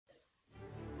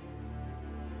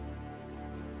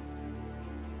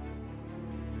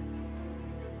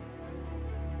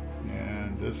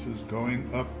this is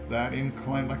going up that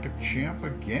incline like a champ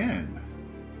again.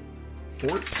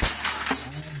 Oh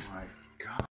my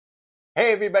God.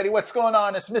 Hey everybody, what's going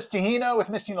on? It's Mr. Hino with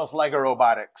Mr. Hino's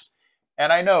LEGORobotics.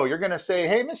 And I know you're going to say,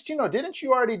 hey Mr. Hino, didn't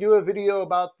you already do a video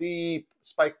about the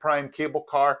Spike Prime cable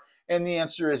car? And the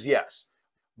answer is yes.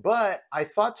 But I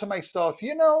thought to myself,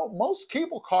 you know, most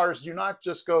cable cars do not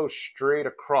just go straight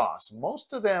across.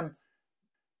 Most of them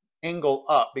angle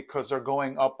up because they're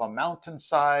going up a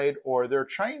mountainside or they're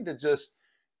trying to just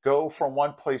go from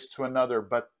one place to another,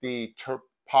 but the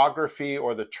topography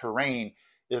or the terrain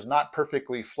is not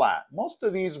perfectly flat. Most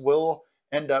of these will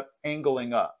end up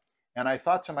angling up. And I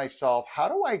thought to myself, how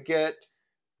do I get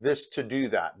this to do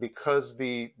that? Because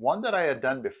the one that I had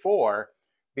done before,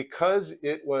 because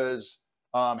it was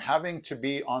having to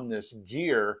be on this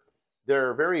gear,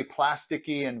 they're very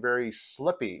plasticky and very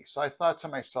slippy. So I thought to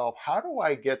myself, how do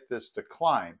I get this to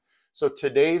climb? So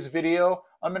today's video,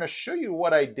 I'm going to show you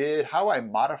what I did, how I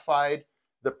modified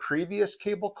the previous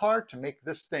cable car to make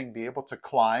this thing be able to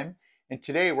climb. And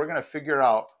today we're going to figure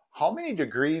out how many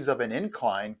degrees of an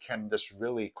incline can this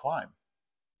really climb.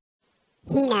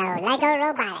 Hino,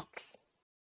 LEGORobotics.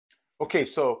 Okay,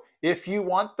 so if you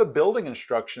want the building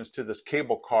instructions to this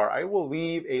cable car, I will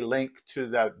leave a link to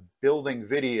that building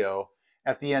video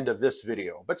at the end of this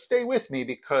video. But stay with me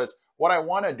because what I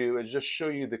want to do is just show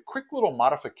you the quick little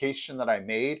modification that I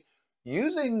made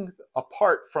using a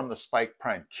part from the Spike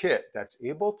Prime kit that's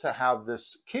able to have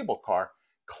this cable car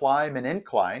climb an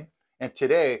incline. And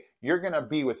today you're going to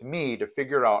be with me to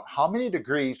figure out how many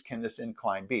degrees can this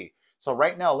incline be. So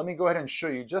right now, let me go ahead and show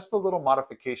you just a little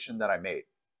modification that I made.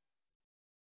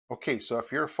 Okay, so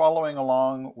if you're following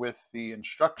along with the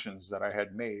instructions that I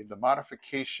had made, the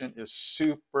modification is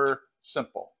super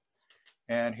simple.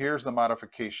 And here's the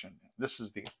modification. This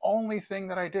is the only thing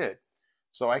that I did.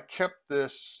 So I kept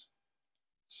this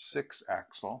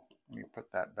 6-axle. Let me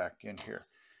put that back in here.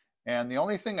 And the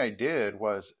only thing I did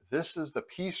was, this is the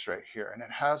piece right here, and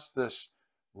it has this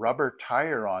rubber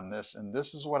tire on this, and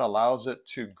this is what allows it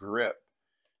to grip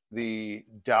the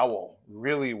dowel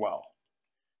really well,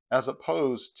 as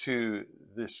opposed to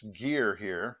this gear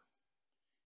here,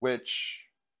 which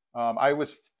I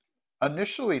was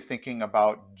initially thinking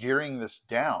about gearing this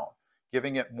down,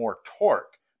 giving it more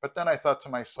torque. But then I thought to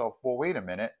myself, well, wait a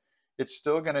minute, it's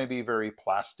still going to be very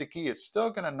plasticky. It's still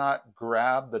going to not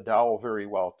grab the dowel very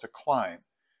well to climb.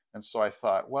 And so I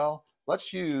thought, well,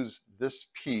 let's use this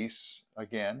piece,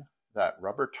 again, that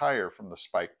rubber tire from the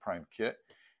Spike Prime kit.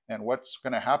 And what's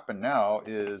going to happen now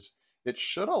is it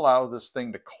should allow this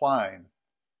thing to climb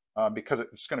because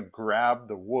it's going to grab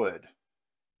the wood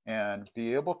and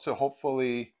be able to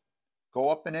hopefully go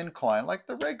up an incline like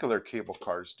the regular cable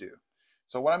cars do.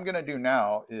 So what I'm going to do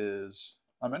now is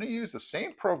I'm going to use the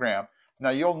same program. Now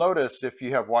you'll notice if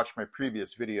you have watched my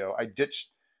previous video, I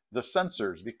ditched the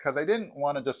sensors because I didn't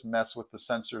want to just mess with the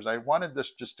sensors. I wanted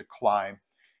this just to climb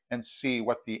and see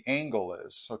what the angle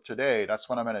is. So today, that's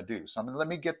what I'm going to do. So I'm going to let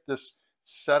me get this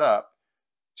set up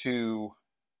to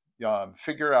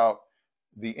figure out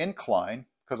the incline,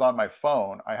 because on my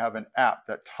phone, I have an app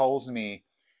that tells me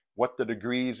what the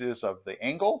degrees is of the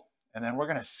angle. And then we're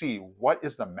going to see what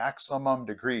is the maximum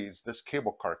degrees this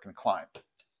cable car can climb.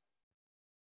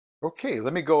 Okay,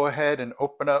 let me go ahead and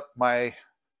open up my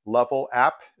level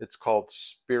app. It's called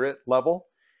Spirit Level.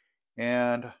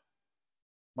 And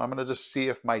I'm going to just see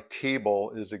if my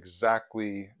table is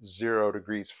exactly 0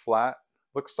 degrees flat.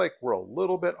 Looks like we're a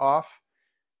little bit off.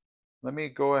 Let me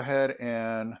go ahead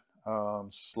and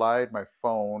slide my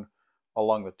phone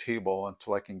along the table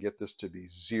until I can get this to be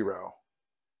 0.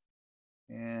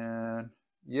 And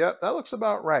yeah, that looks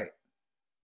about right.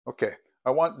 Okay,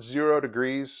 I want 0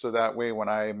 degrees so that way when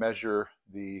I measure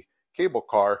the cable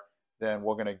car, then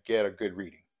we're going to get a good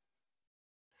reading.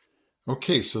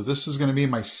 Okay, so this is going to be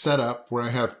my setup where I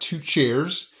have 2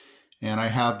 chairs and I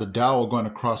have the dowel going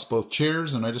across both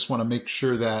chairs, and I just want to make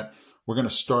sure that we're going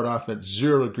to start off at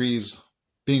 0 degrees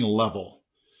being level.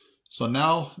 So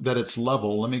now that it's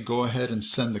level, let me go ahead and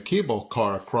send the cable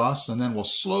car across, and then we'll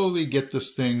slowly get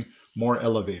this thing more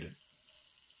elevated.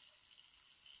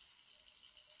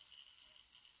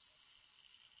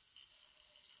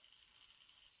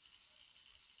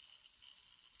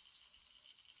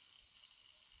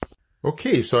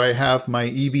 Okay, so I have my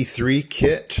EV3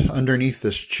 kit underneath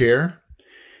this chair,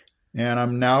 and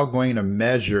I'm now going to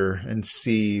measure and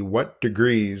see what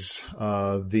degrees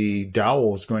the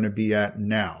dowel is going to be at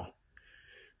now.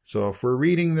 So if we're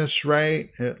reading this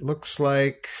right, it looks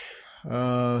like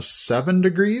 7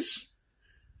 degrees.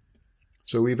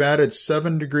 So we've added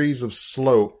 7 degrees of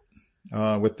slope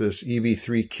with this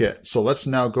EV3 kit. So let's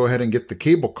now go ahead and get the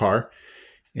cable car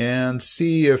and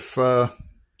see if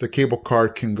the cable car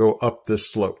can go up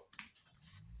this slope.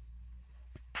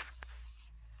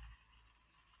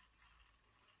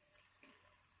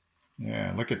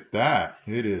 Yeah, look at that.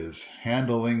 It is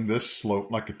handling this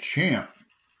slope like a champ.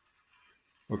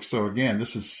 Look, so again,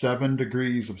 this is 7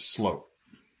 degrees of slope.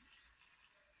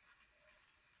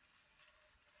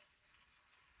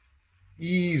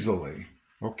 Easily.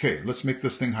 Okay, let's make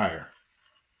this thing higher.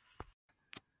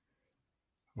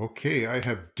 Okay, I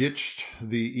have ditched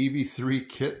the EV3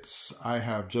 kits. I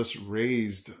have just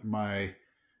raised my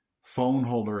phone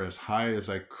holder as high as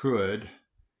I could.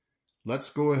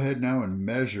 Let's go ahead now and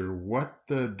measure what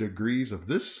the degrees of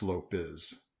this slope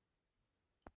is.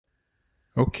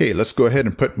 Okay, let's go ahead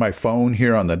and put my phone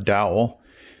here on the dowel,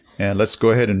 and let's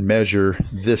go ahead and measure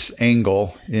this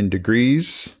angle in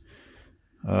degrees.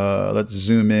 Let's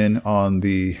zoom in on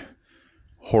the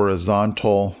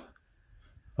horizontal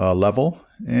level,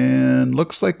 and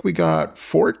looks like we got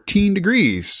 14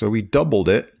 degrees, so we doubled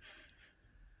it.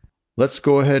 Let's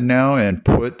go ahead now and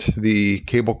put the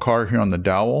cable car here on the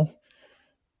dowel.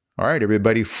 All right,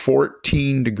 everybody,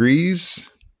 14 degrees.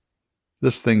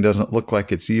 This thing doesn't look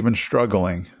like it's even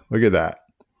struggling. Look at that.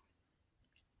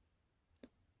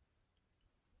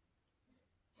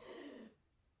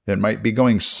 It might be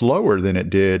going slower than it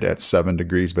did at 7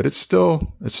 degrees, but it's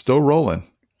still rolling.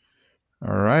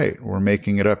 All right, we're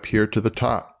making it up here to the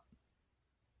top.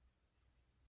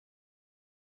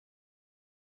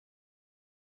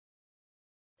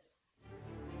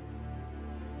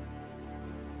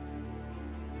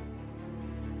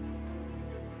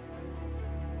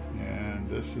 And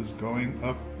this is going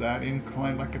up that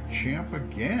incline like a champ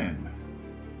again.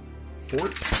 14.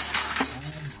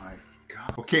 Oh my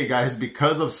God. Okay, guys,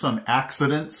 because of some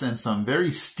accidents and some very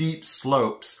steep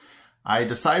slopes, I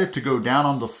decided to go down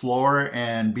on the floor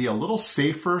and be a little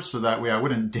safer so that way I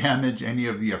wouldn't damage any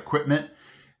of the equipment.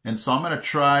 And so I'm going to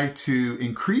try to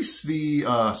increase the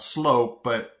slope,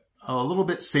 but a little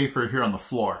bit safer here on the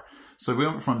floor. So we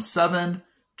went from 7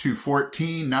 to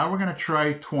 14. Now we're going to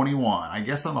try 21. I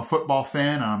guess I'm a football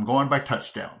fan and I'm going by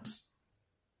touchdowns.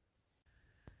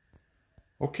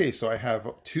 Okay, so I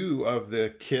have 2 of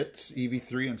the kits,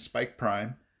 EV3 and Spike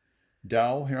Prime,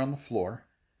 dowel here on the floor.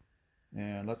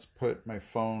 And let's put my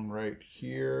phone right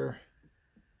here.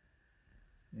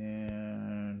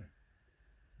 And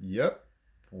yep,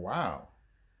 wow.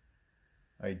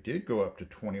 I did go up to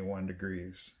 21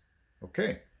 degrees.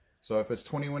 Okay, so if it's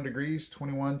 21 degrees,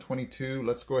 21, 22,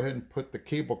 let's go ahead and put the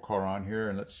cable car on here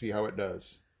and let's see how it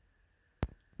does.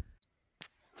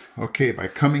 Okay, by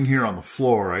coming here on the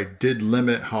floor, I did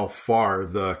limit how far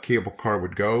the cable car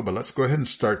would go, but let's go ahead and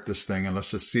start this thing and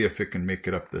let's just see if it can make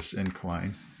it up this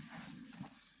incline.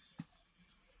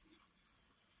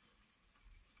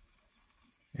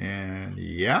 And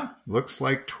yeah, looks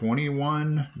like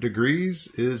 21 degrees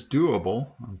is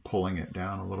doable. I'm pulling it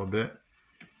down a little bit.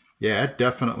 Yeah, it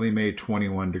definitely made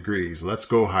 21 degrees. Let's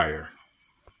go higher.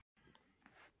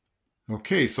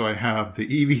 Okay, so I have the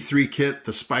EV3 kit,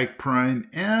 the Spike Prime,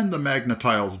 and the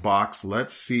Magnetiles box.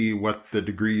 Let's see what the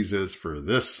degrees is for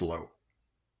this slope.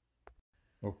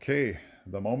 Okay,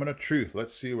 the moment of truth.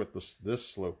 Let's see what this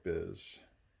slope is.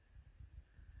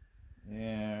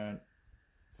 And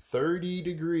 30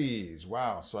 degrees.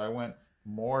 Wow, so I went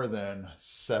more than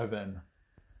 7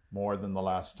 more than the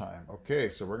last time. Okay,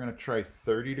 so we're going to try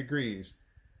 30 degrees.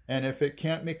 And if it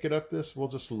can't make it up this, we'll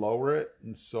just lower it.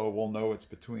 And so we'll know it's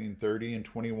between 30 and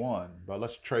 21. But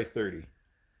let's try 30.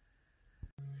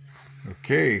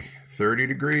 Okay, 30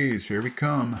 degrees. Here we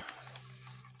come.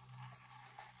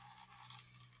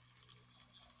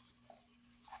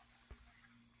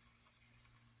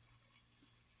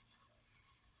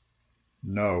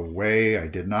 No way, I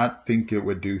did not think it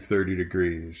would do 30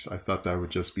 degrees. I thought that would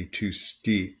just be too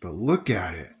steep, but look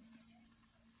at it.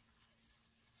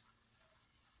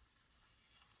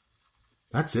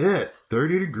 That's it,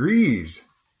 30 degrees.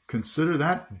 Consider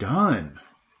that done.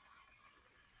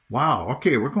 Wow,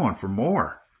 okay, we're going for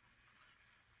more.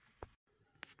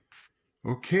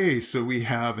 Okay, so we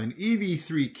have an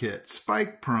EV3 kit,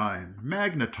 Spike Prime,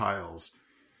 Magnetiles,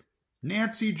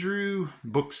 Nancy Drew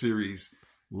book series.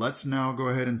 Let's now go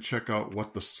ahead and check out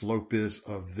what the slope is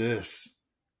of this.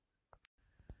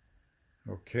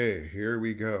 Okay, here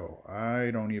we go.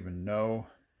 I don't even know.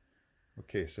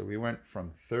 Okay, so we went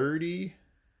from 30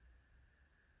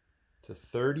 to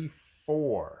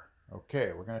 34.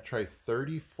 Okay, we're going to try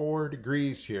 34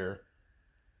 degrees here.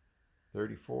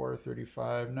 34,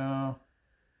 35, no.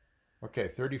 Okay,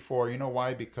 34. You know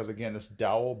why? Because again, this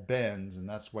dowel bends, and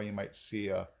that's why you might see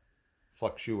a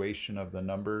fluctuation of the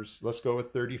numbers. Let's go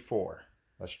with 34.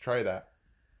 Let's try that.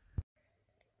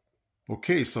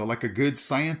 Okay, so like a good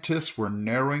scientist, we're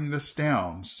narrowing this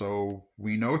down. So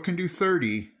we know it can do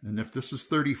 30, and if this is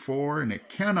 34 and it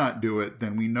cannot do it,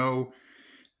 then we know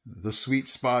the sweet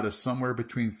spot is somewhere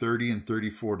between 30 and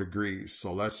 34 degrees.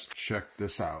 So let's check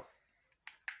this out.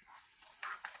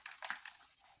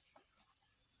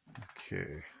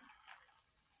 Okay,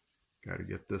 got to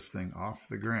get this thing off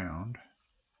the ground.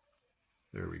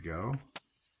 There we go.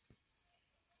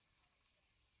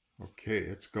 Okay,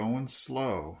 it's going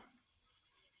slow,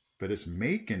 but it's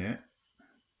making it.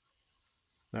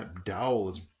 That dowel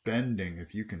is bending,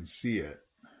 if you can see it.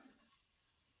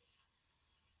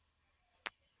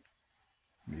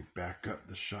 Let me back up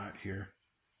the shot here.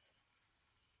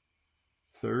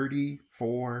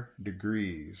 34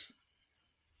 degrees.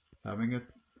 Having it,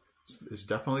 it's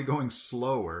definitely going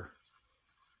slower.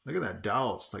 Look at that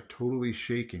dowel, it's like totally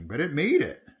shaking, but it made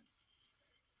it.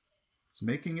 It's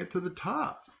making it to the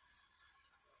top.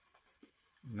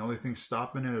 The only thing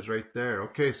stopping it is right there.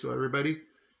 Okay, so everybody,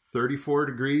 34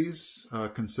 degrees,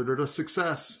 considered a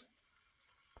success.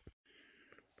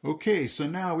 Okay, so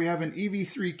now we have an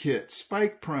EV3 kit,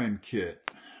 Spike Prime kit,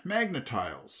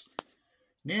 Magnetiles,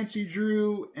 Nancy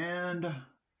Drew, and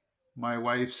my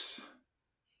wife's,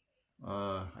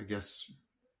 I guess,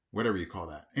 whatever you call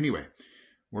that. Anyway,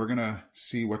 we're going to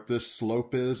see what this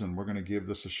slope is, and we're going to give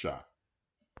this a shot.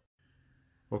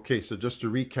 Okay, so just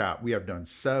to recap, we have done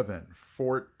 7,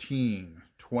 14,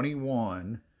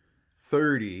 21,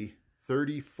 30,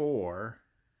 34.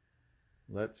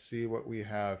 Let's see what we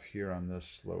have here on this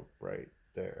slope right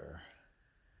there.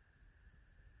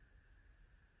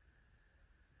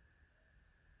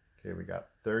 Okay, we got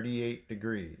 38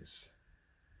 degrees.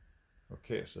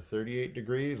 Okay, so 38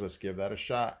 degrees, let's give that a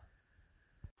shot.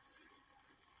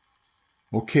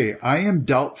 Okay, I am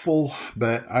doubtful,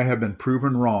 but I have been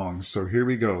proven wrong. So here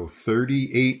we go,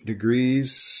 38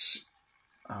 degrees.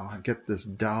 I'll get this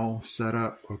dowel set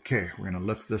up. Okay, we're gonna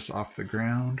lift this off the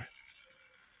ground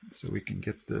so we can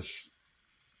get this.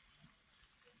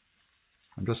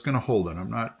 I'm just gonna hold it. I'm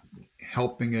not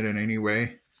helping it in any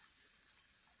way.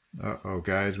 Uh-oh,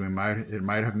 guys, it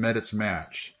might have met its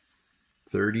match.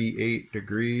 38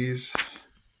 degrees.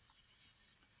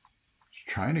 Just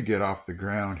trying to get off the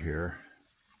ground here.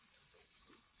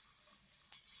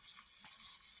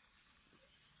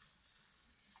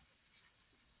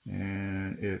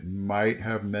 And it might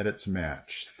have met its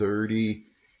match.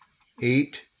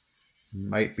 38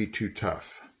 might be too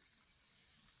tough.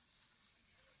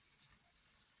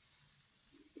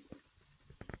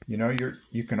 You know,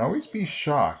 you can always be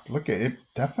shocked. Look at it,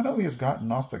 definitely has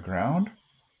gotten off the ground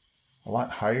a lot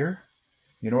higher.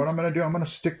 You know what I'm going to do? I'm going to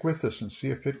stick with this and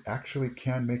see if it actually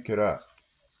can make it up.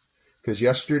 Because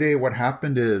yesterday what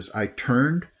happened is I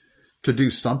turned to do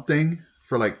something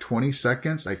for like 20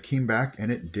 seconds. I came back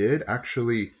and it did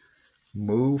actually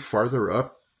move farther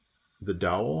up the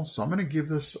dowel. So I'm going to give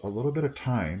this a little bit of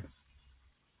time.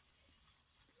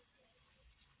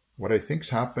 What I think's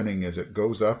happening is it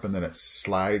goes up and then it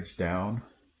slides down.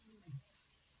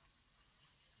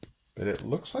 But it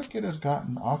looks like it has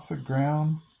gotten off the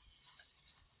ground.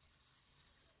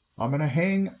 I'm gonna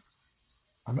hang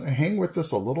with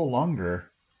this a little longer.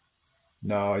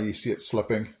 No, you see it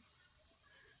slipping.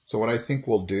 So what I think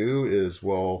we'll do is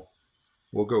we'll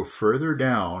go further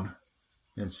down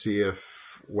and see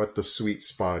what the sweet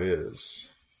spot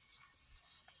is.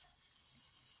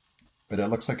 But it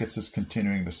looks like it's just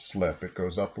continuing to slip. It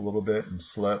goes up a little bit and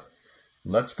slip.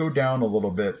 Let's go down a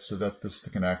little bit so that this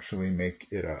can actually make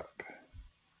it up.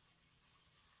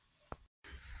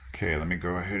 Okay, let me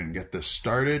go ahead and get this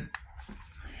started.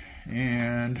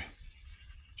 And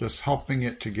just helping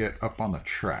it to get up on the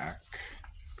track.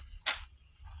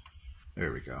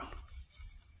 There we go.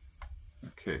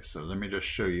 Okay, so let me just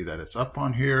show you that it's up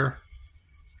on here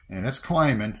and it's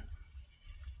climbing.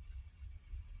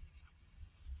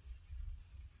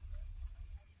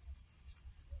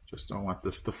 Just don't want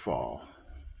this to fall.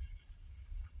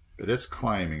 But it's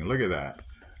climbing. Look at that.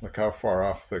 Look how far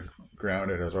off the ground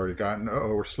it has already gotten.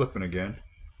 Uh-oh, we're slipping again.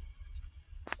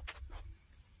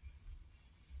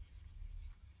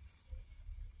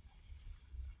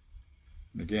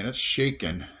 And again, it's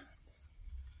shaking.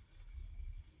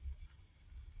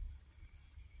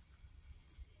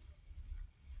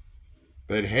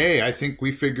 But hey, I think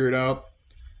we figured out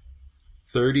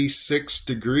 36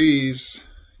 degrees.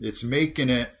 It's making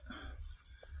it.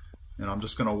 And I'm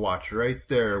just going to watch right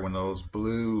there when those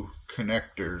blue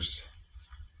connectors,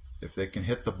 if they can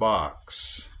hit the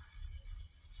box.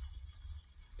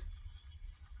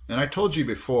 And I told you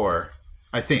before,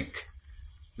 I think,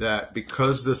 that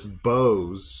because this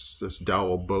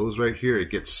dowel bows right here,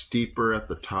 it gets steeper at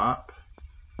the top.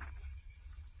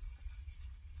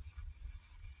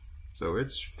 So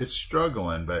it's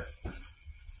struggling, but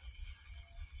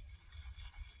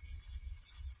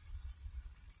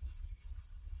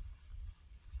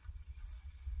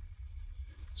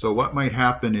so what might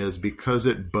happen is because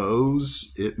it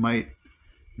bows, it might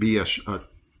be a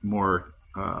more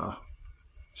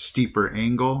steeper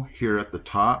angle here at the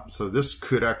top. So this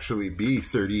could actually be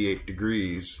 38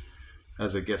 degrees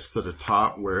as it gets to the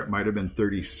top, where it might have been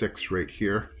 36 right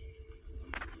here.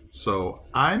 So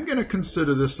I'm going to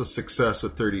consider this a success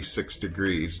at 36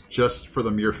 degrees, just for the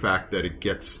mere fact that it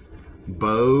gets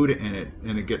bowed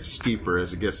and it gets steeper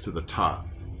as it gets to the top.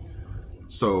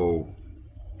 So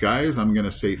guys, I'm going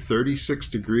to say 36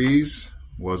 degrees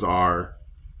was our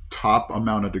top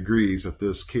amount of degrees that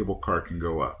this cable car can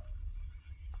go up.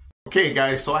 Okay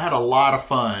guys, so I had a lot of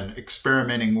fun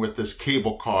experimenting with this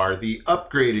cable car, the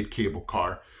upgraded cable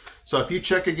car. So if you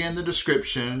check again the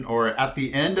description, or at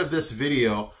the end of this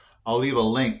video, I'll leave a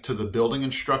link to the building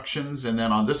instructions. And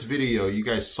then on this video, you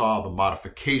guys saw the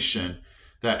modification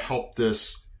that helped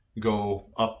this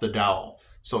go up the dowel.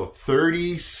 So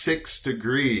 36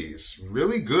 degrees,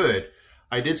 really good.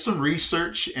 I did some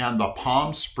research, and the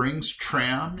Palm Springs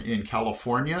tram in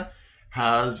California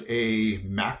has a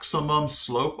maximum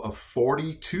slope of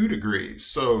 42 degrees.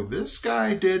 So this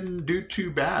guy didn't do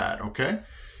too bad, okay?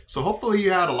 So hopefully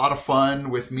you had a lot of fun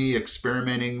with me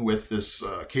experimenting with this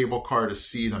cable car to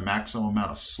see the maximum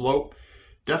amount of slope.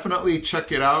 Definitely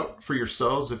check it out for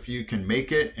yourselves if you can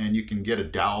make it, and you can get a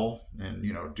dowel and,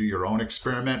 you know, do your own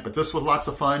experiment. But this was lots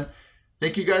of fun.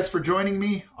 Thank you guys for joining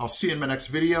me. I'll see you in my next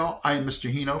video. I am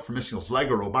Mr. Hino from Mr.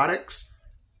 LEGO Robotics.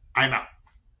 I'm out.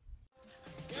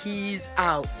 He's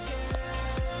out.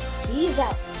 He's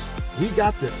out. We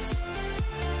got this.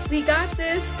 We got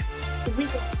this. We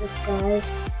got this,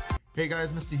 guys. Hey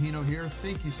guys, Mr. Hino here.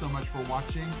 Thank you so much for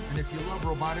watching. And if you love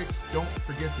robotics, don't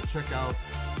forget to check out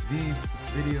these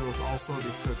videos also,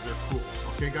 because they're cool.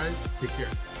 Okay guys, take care.